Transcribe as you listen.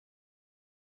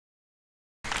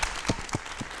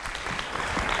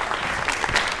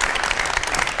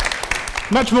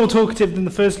Much more talkative than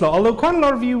the first lot, although quite a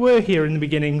lot of you were here in the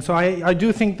beginning, so I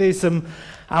do think there's some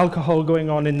alcohol going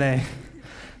on in there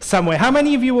somewhere. How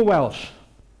many of you were Welsh?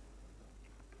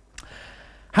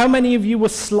 How many of you were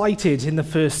slighted in the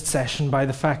first session by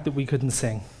the fact that we couldn't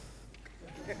sing?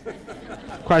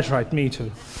 Quite right, me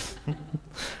too.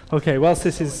 Okay, whilst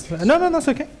this is... No, that's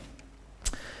okay.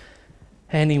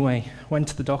 Anyway, went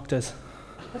to the doctors.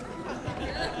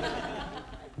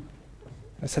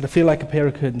 I said, I feel like a pair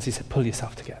of curtains. He said, pull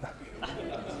yourself together.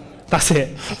 That's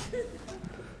it.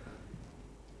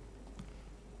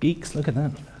 Geeks, look at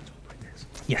that.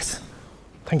 Yes,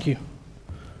 thank you.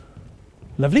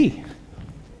 Lovely.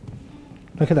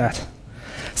 Look at that.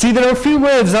 See, there are a few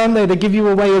words, aren't there, that give you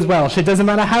away as Welsh. It doesn't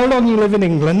matter how long you live in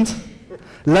England.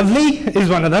 Lovely is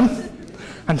one of them.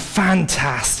 And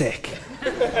fantastic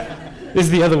is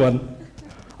the other one.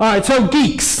 All right, so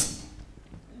geeks.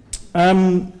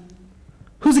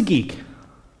 Who's a geek?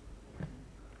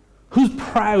 Who's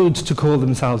proud to call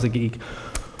themselves a geek?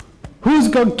 Who's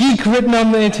got geek written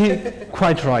on their teeth?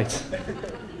 Quite right.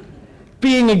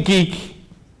 Being a geek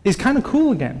is kind of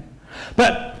cool again.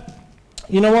 But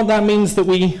you know what? That means that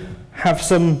we have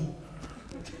some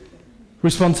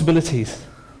responsibilities,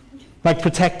 like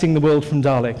protecting the world from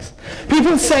Daleks.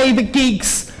 People say that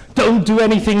geeks don't do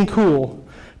anything cool.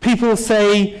 People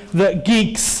say that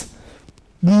geeks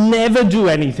never do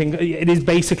anything. It is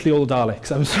basically all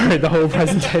Daleks. I'm sorry, the whole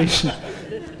presentation.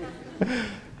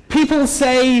 People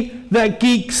say that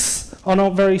geeks are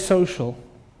not very social.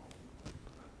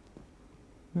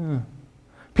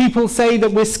 People say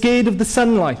that we're scared of the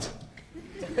sunlight.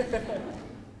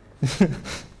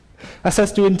 That's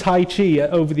us doing Tai Chi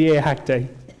at Over the Air Hack Day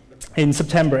in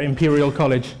September at Imperial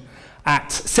College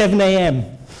at 7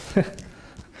 a.m.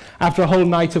 after a whole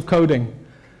night of coding.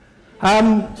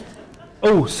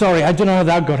 Oh, sorry, I don't know how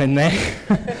that got in there.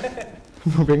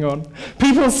 Moving on.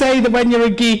 People say that when you're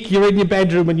a geek, you're in your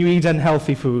bedroom and you eat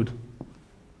unhealthy food.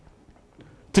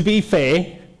 To be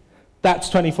fair, that's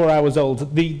 24 hours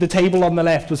old. The table on the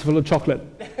left was full of chocolate.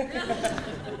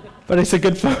 But it's a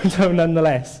good photo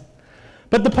nonetheless.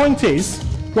 But the point is,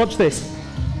 watch this.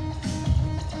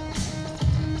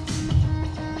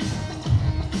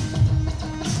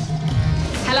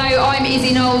 Hello, I'm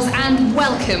Izzy Knowles and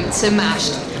welcome to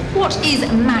Mashed. What is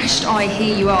Mashed, I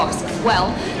hear you ask? Well,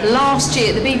 last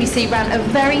year the BBC ran a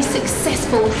very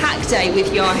successful hack day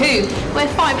with Yahoo, where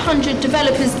 500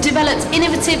 developers developed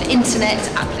innovative internet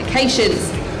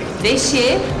applications. This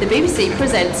year, the BBC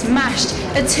presents Mashed,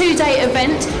 a two-day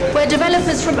event where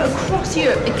developers from across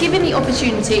Europe are given the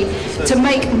opportunity to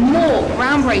make more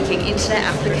groundbreaking internet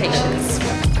applications.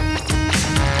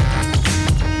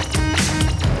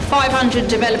 500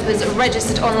 developers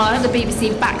registered online at the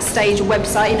BBC Backstage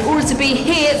website in order to be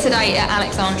here today at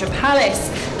Alexandra Palace.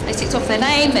 They ticked off their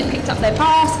name, they picked up their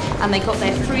pass, and they got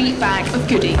their free bag of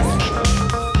goodies.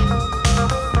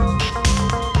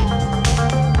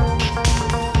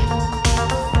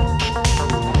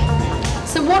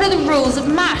 So what are the rules of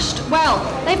Mashed? Well,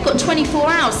 they've got 24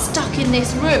 hours stuck in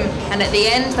this room, and at the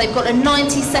end they've got a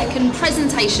 90-second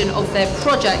presentation of their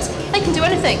project. They can do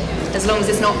anything, as long as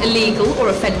it's not illegal or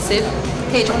offensive.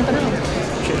 Here, John Bernal.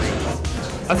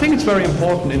 I think it's very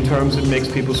important in terms it makes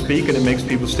people speak and it makes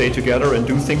people stay together and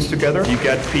do things together. You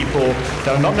get people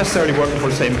that are not necessarily working for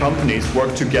the same companies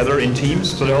work together in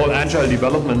teams. So the whole agile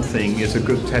development thing is a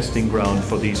good testing ground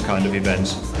for these kind of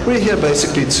events. We're here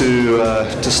basically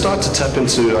to start to tap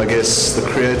into, I guess, the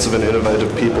creative and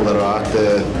innovative people that are out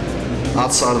there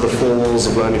outside of the four walls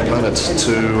of Lonely Planet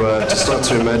to start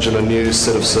to imagine a new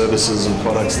set of services and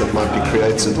products that might be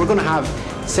created. We're going to have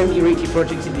 70 or 80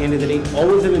 projects at the end of the day,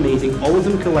 all of them amazing, all of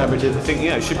them collaborative. I think,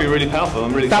 yeah, it should be really powerful.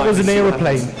 I'm really That was an excited to see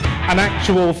what aeroplane, happens. an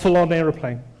actual full-on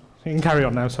aeroplane. You can carry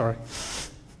on now, sorry.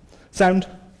 Sound?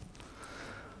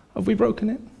 Have we broken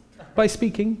it by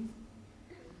speaking?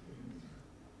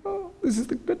 Oh, this is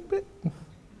the good bit.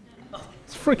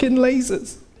 It's frickin'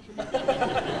 lasers.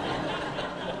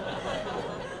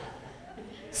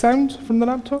 Sound from the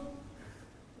laptop?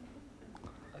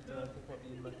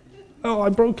 Oh, I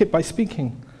broke it by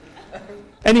speaking.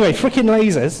 Anyway, frickin'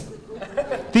 lasers.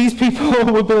 These people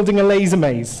were building a laser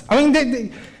maze. I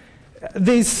mean,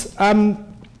 there's...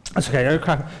 That's okay, I'll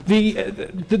crack.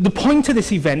 The point of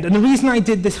this event, and the reason I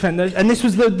did this event, and this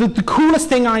was the coolest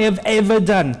thing I have ever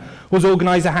done, was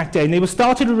organise a hack day. And they were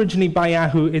started originally by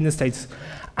Yahoo in the States,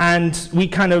 and we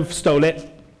kind of stole it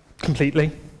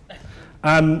completely.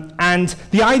 And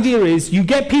the idea is you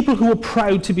get people who are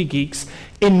proud to be geeks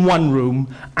in one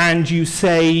room, and you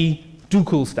say, do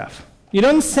cool stuff. You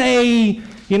don't say,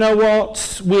 you know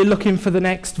what, we're looking for the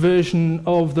next version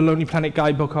of the Lonely Planet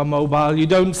guidebook on mobile. You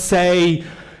don't say,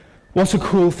 What's a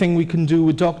cool thing we can do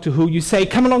with Doctor Who? You say,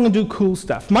 come along and do cool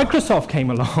stuff. Microsoft came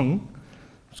along.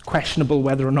 It's questionable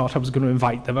whether or not I was going to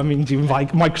invite them. I mean, do you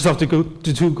invite Microsoft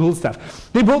to do cool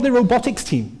stuff? They brought their robotics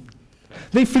team.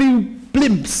 They flew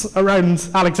blimps around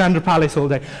Alexandra Palace all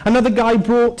day. Another guy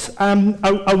brought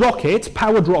a rocket,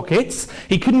 powered rockets.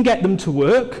 He couldn't get them to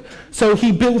work, so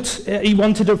he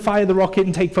wanted to fire the rocket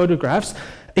and take photographs.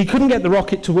 He couldn't get the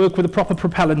rocket to work with the proper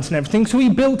propellant and everything, so he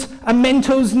built a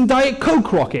Mentos and Diet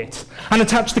Coke rocket and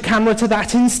attached the camera to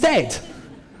that instead.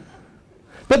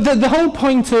 But the whole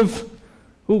point of,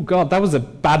 oh God, that was a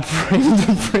bad frame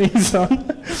to phrase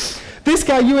on. This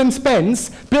guy, Ewan Spence,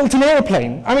 built an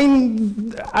airplane. I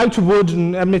mean, out of wood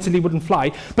and admittedly wouldn't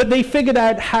fly, but they figured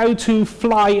out how to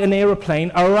fly an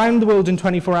airplane around the world in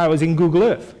 24 hours in Google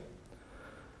Earth.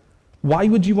 Why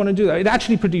would you want to do that? It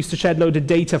actually produced a shed load of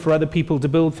data for other people to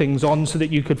build things on so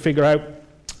that you could figure out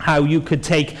how you could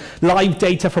take live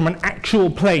data from an actual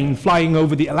plane flying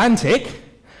over the Atlantic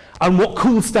and what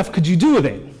cool stuff could you do with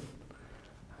it.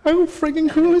 How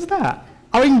friggin' cool is that?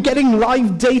 I mean, getting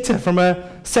live data from a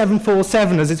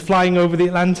 747 as it's flying over the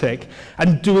Atlantic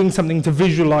and doing something to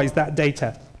visualize that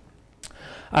data.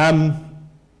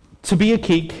 To be a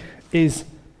geek is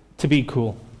to be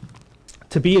cool.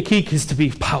 To be a geek is to be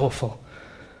powerful.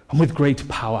 And with great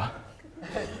power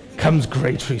comes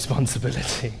great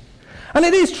responsibility. And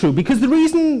it is true, because the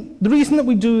reason that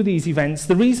we do these events,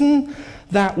 the reason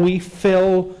that we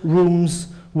fill rooms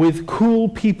with cool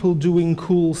people doing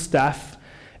cool stuff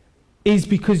is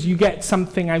because you get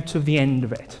something out of the end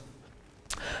of it.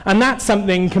 And that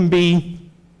something can be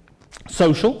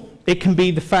social. It can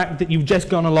be the fact that you've just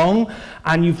gone along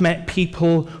and you've met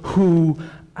people who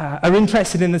are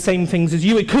interested in the same things as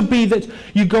you. It could be that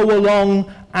you go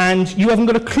along and you haven't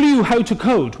got a clue how to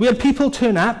code. We had people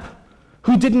turn up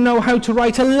who didn't know how to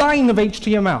write a line of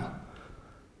HTML,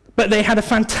 but they had a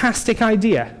fantastic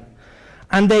idea,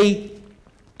 and they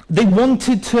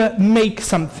wanted to make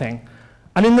something.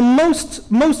 And in the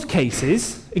most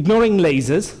cases, ignoring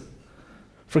lasers,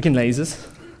 freaking lasers,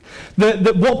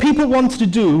 what people wanted to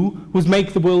do was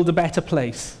make the world a better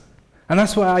place. And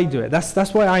that's why I do it.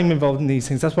 That's why I'm involved in these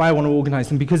things. That's why I want to organize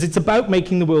them, because it's about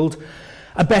making the world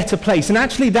a better place. And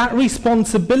actually, that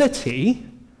responsibility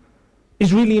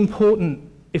is really important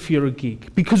if you're a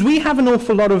geek, because we have an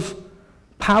awful lot of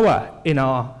power in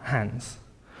our hands.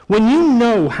 When you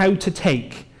know how to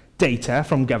take data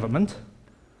from government,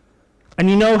 and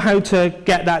you know how to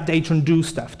get that data and do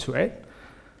stuff to it,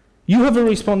 you have a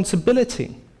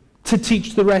responsibility to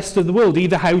teach the rest of the world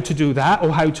either how to do that or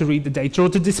how to read the data or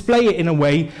to display it in a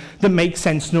way that makes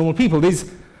sense to normal people. There's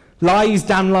lies,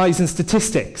 damn lies, and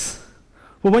statistics.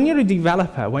 Well, when you're a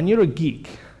developer, when you're a geek,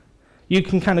 you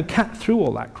can kind of cut through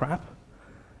all that crap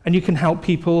and you can help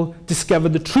people discover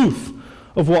the truth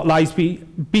of what lies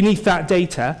beneath that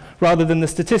data rather than the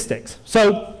statistics.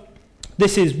 So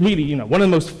this is really, one of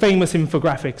the most famous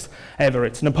infographics ever.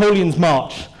 It's Napoleon's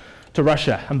march to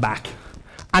Russia and back.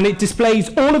 And it displays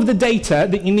all of the data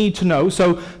that you need to know.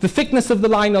 So the thickness of the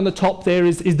line on the top there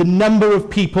is the number of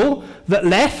people that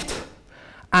left,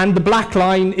 and the black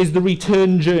line is the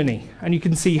return journey. And you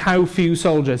can see how few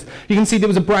soldiers. You can see there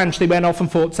was a branch, they went off and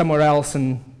fought somewhere else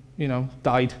and,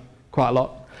 died quite a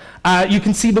lot. You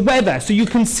can see the weather, so you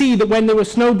can see that when there were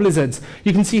snow blizzards,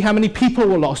 you can see how many people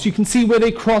were lost, you can see where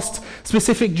they crossed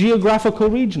specific geographical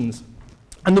regions.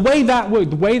 And the way that worked,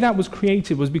 the way that was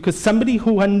created was because somebody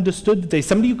who understood the data,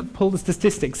 somebody who could pull the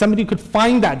statistics, somebody who could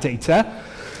find that data,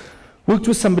 worked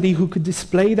with somebody who could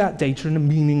display that data in a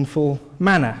meaningful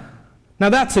manner. Now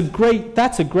that's a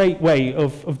great way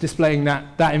of displaying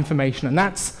that information, and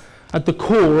that's at the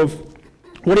core of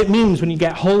what it means when you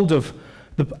get hold of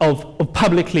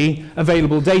publicly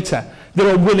available data. There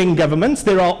are willing governments,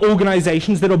 there are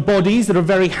organizations, there are bodies that are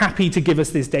very happy to give us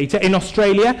this data. In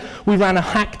Australia, we ran a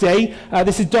hack day.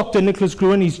 This is Dr. Nicholas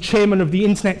Gruen, he's chairman of the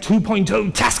Internet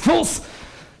 2.0 Task Force,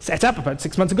 set up about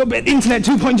 6 months ago, but Internet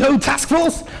 2.0 Task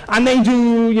Force, and they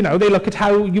do, they look at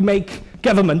how you make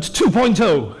government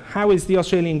 2.0. How is the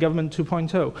Australian government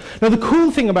 2.0? Now, the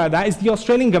cool thing about that is the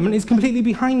Australian government is completely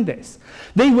behind this.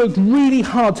 They worked really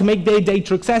hard to make their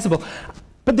data accessible.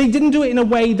 But they didn't do it in a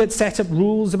way that set up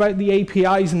rules about the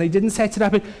APIs, and they didn't set it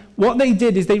up. What they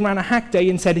did is they ran a hack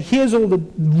day and said, here's all the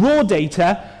raw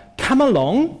data, come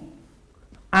along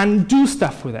and do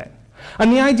stuff with it.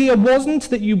 And the idea wasn't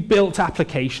that you built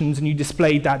applications and you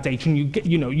displayed that data and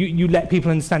you let people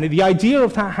understand it. The idea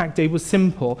of that hack day was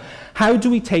simple. How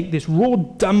do we take this raw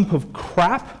dump of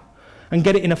crap and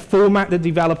get it in a format that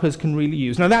developers can really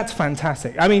use? Now that's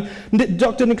fantastic. I mean,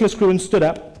 Dr. Nicholas Gruen stood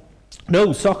up.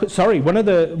 No, sorry, one of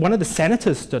the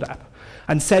senators stood up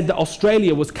and said that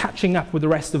Australia was catching up with the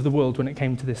rest of the world when it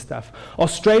came to this stuff.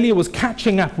 Australia was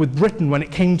catching up with Britain when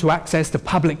it came to access to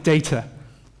public data.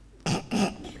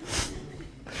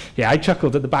 Yeah, I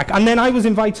chuckled at the back. And then I was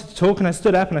invited to talk, and I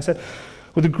stood up and I said,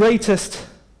 with the greatest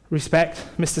respect,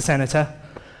 Mr. Senator,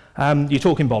 you're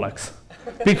talking bollocks.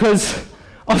 Because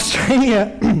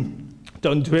Australia,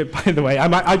 don't do it, by the way.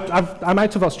 I'm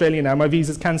out of Australia now. My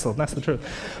visa's cancelled. That's the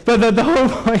truth. But the whole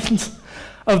point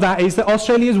of that is that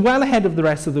Australia is well ahead of the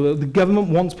rest of the world. The government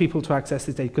wants people to access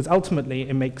this data because ultimately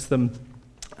it makes them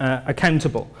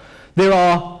accountable. There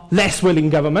are less willing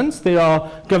governments. There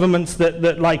are governments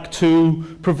that like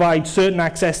to provide certain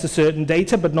access to certain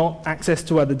data, but not access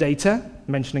to other data,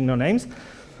 mentioning no names.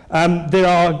 There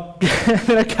are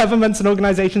governments and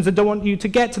organizations that don't want you to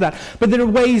get to that. But there are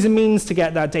ways and means to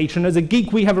get that data. And as a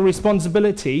geek, we have a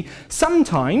responsibility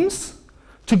sometimes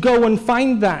to go and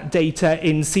find that data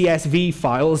in CSV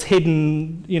files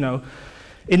hidden,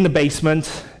 in the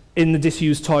basement, in the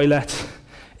disused toilet,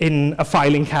 in a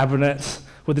filing cabinet,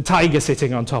 with a tiger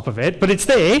sitting on top of it, but it's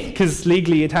there because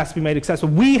legally it has to be made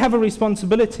accessible. We have a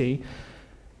responsibility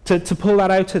to pull that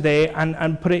out of there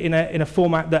and put it in a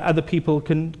format that other people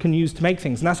can use to make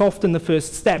things, and that's often the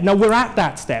first step. Now we're at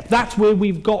that step. That's where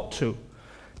we've got to.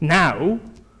 Now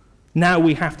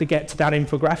we have to get to that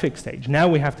infographic stage. Now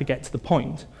we have to get to the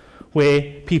point where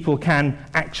people can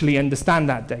actually understand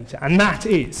that data, and that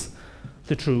is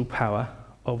the true power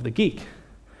of the geek.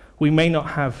 We may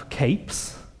not have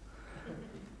capes.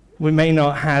 We may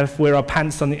not wear our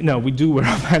pants on the... No, we do wear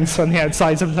our pants on the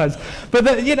outside sometimes. But,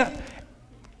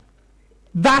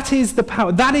 that is the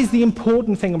power. That is the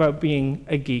important thing about being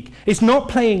a geek. It's not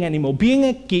playing anymore. Being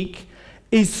a geek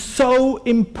is so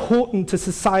important to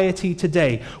society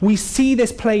today. We see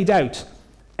this played out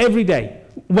every day.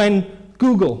 When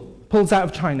Google pulls out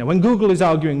of China, when Google is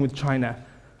arguing with China,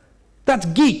 that's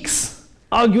geeks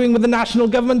arguing with the national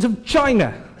government of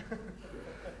China.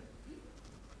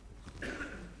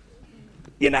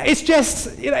 It's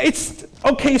just, it's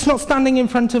okay, it's not standing in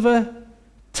front of a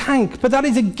tank, but that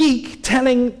is a geek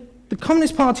telling the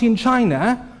Communist Party in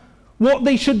China what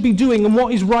they should be doing and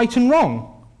what is right and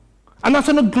wrong. And that's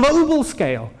on a global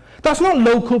scale. That's not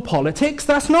local politics,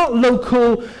 that's not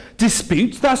local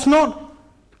disputes, that's not...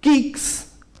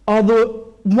 Geeks are the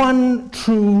one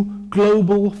true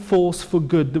global force for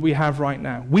good that we have right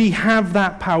now. We have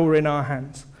that power in our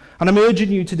hands. And I'm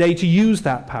urging you today to use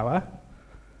that power.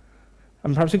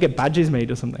 And perhaps we get badges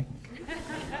made or something.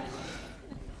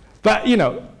 But,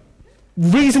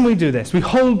 reason we do this, we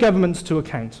hold governments to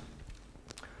account.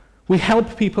 We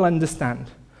help people understand.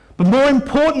 But more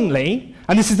importantly,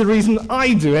 and this is the reason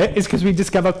I do it, is because we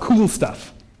discover cool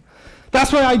stuff.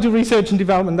 That's why I do research and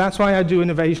development, that's why I do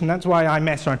innovation, that's why I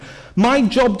mess around. My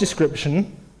job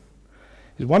description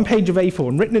is one page of A4,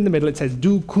 and written in the middle it says,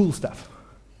 do cool stuff.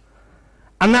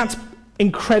 And that's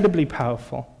incredibly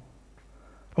powerful.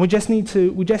 And we just need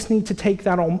to take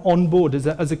that on board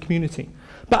as a community.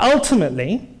 But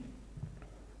ultimately,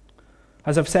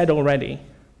 as I've said already,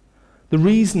 the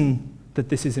reason that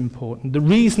this is important, the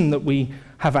reason that we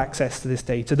have access to this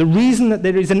data, the reason that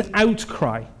there is an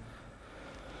outcry,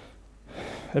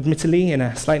 admittedly in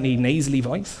a slightly nasally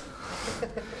voice,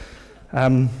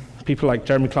 people like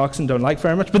Jeremy Clarkson don't like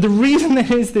very much, but the reason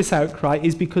there is this outcry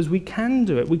is because we can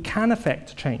do it, we can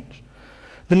affect change.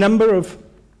 The number of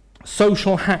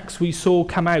social hacks we saw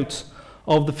come out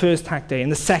of the first hack day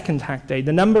and the second hack day,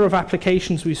 the number of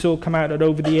applications we saw come out at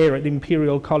over the air at the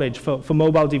Imperial College for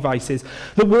mobile devices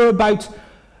that were about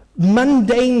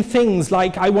mundane things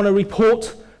like I want to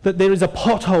report that there is a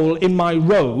pothole in my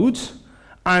road,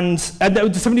 and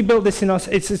somebody built this in us.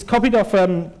 It's copied off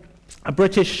a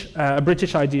British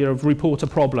idea of report a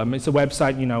problem. It's a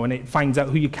website, and it finds out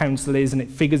who your council is and it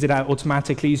figures it out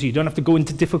automatically, so you don't have to go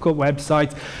into difficult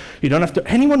websites. You don't have to...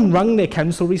 Anyone rung their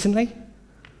council recently?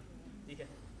 Yeah.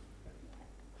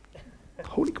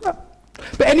 Holy crap.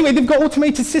 But anyway, they've got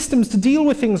automated systems to deal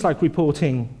with things like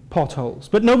reporting potholes,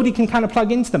 but nobody can kind of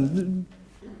plug into them.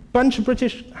 A bunch of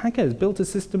British hackers built a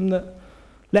system that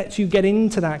lets you get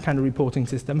into that kind of reporting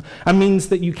system and means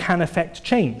that you can affect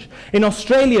change. In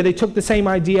Australia, they took the same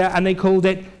idea and they called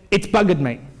it, It's Buggered,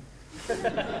 Mate.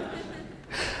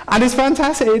 And it's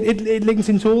fantastic. It links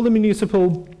into all the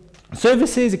municipal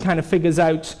services. It kind of figures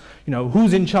out,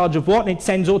 who's in charge of what, and it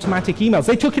sends automatic emails.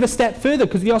 They took it a step further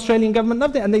because the Australian government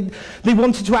loved it, and they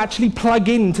wanted to actually plug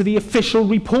into the official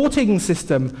reporting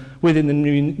system within the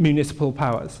municipal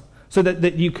powers so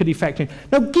that you could effect change.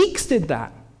 Now, Geeks did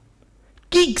that.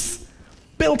 Geeks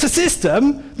built a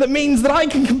system that means that I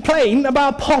can complain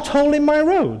about a pothole in my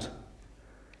road.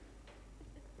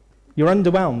 You're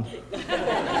underwhelmed.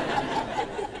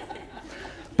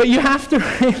 But you have to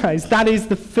realize that is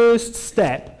the first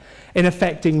step in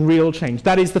affecting real change.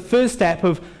 That is the first step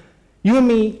of you and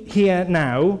me here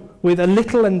now with a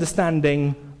little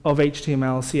understanding of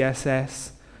HTML,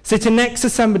 CSS, sitting next to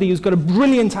somebody who's got a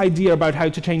brilliant idea about how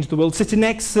to change the world, sitting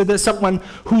next to someone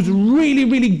who's really,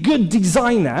 really good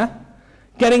designer,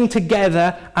 getting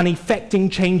together and effecting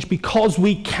change because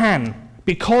we can,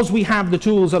 because we have the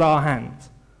tools at our hands.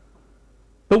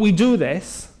 But we do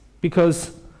this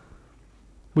because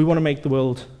we want to make the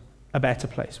world a better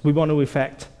place. We want to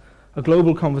effect a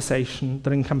global conversation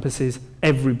that encompasses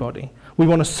everybody. We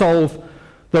want to solve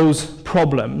those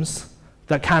problems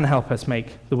that can help us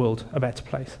make the world a better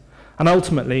place. And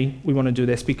ultimately, we want to do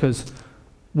this because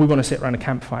we want to sit around a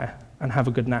campfire and have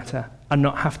a good natter and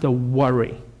not have to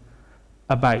worry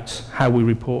about how we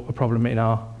report a problem in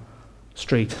our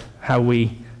street, how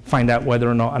we find out whether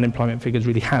or not unemployment figures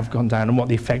really have gone down and what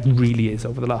the effect really is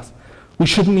over the last. We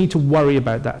shouldn't need to worry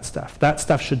about that stuff. That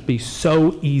stuff should be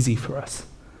so easy for us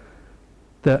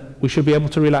that we should be able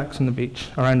to relax on the beach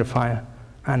around a fire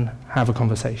and have a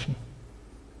conversation.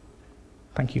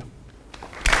 Thank you.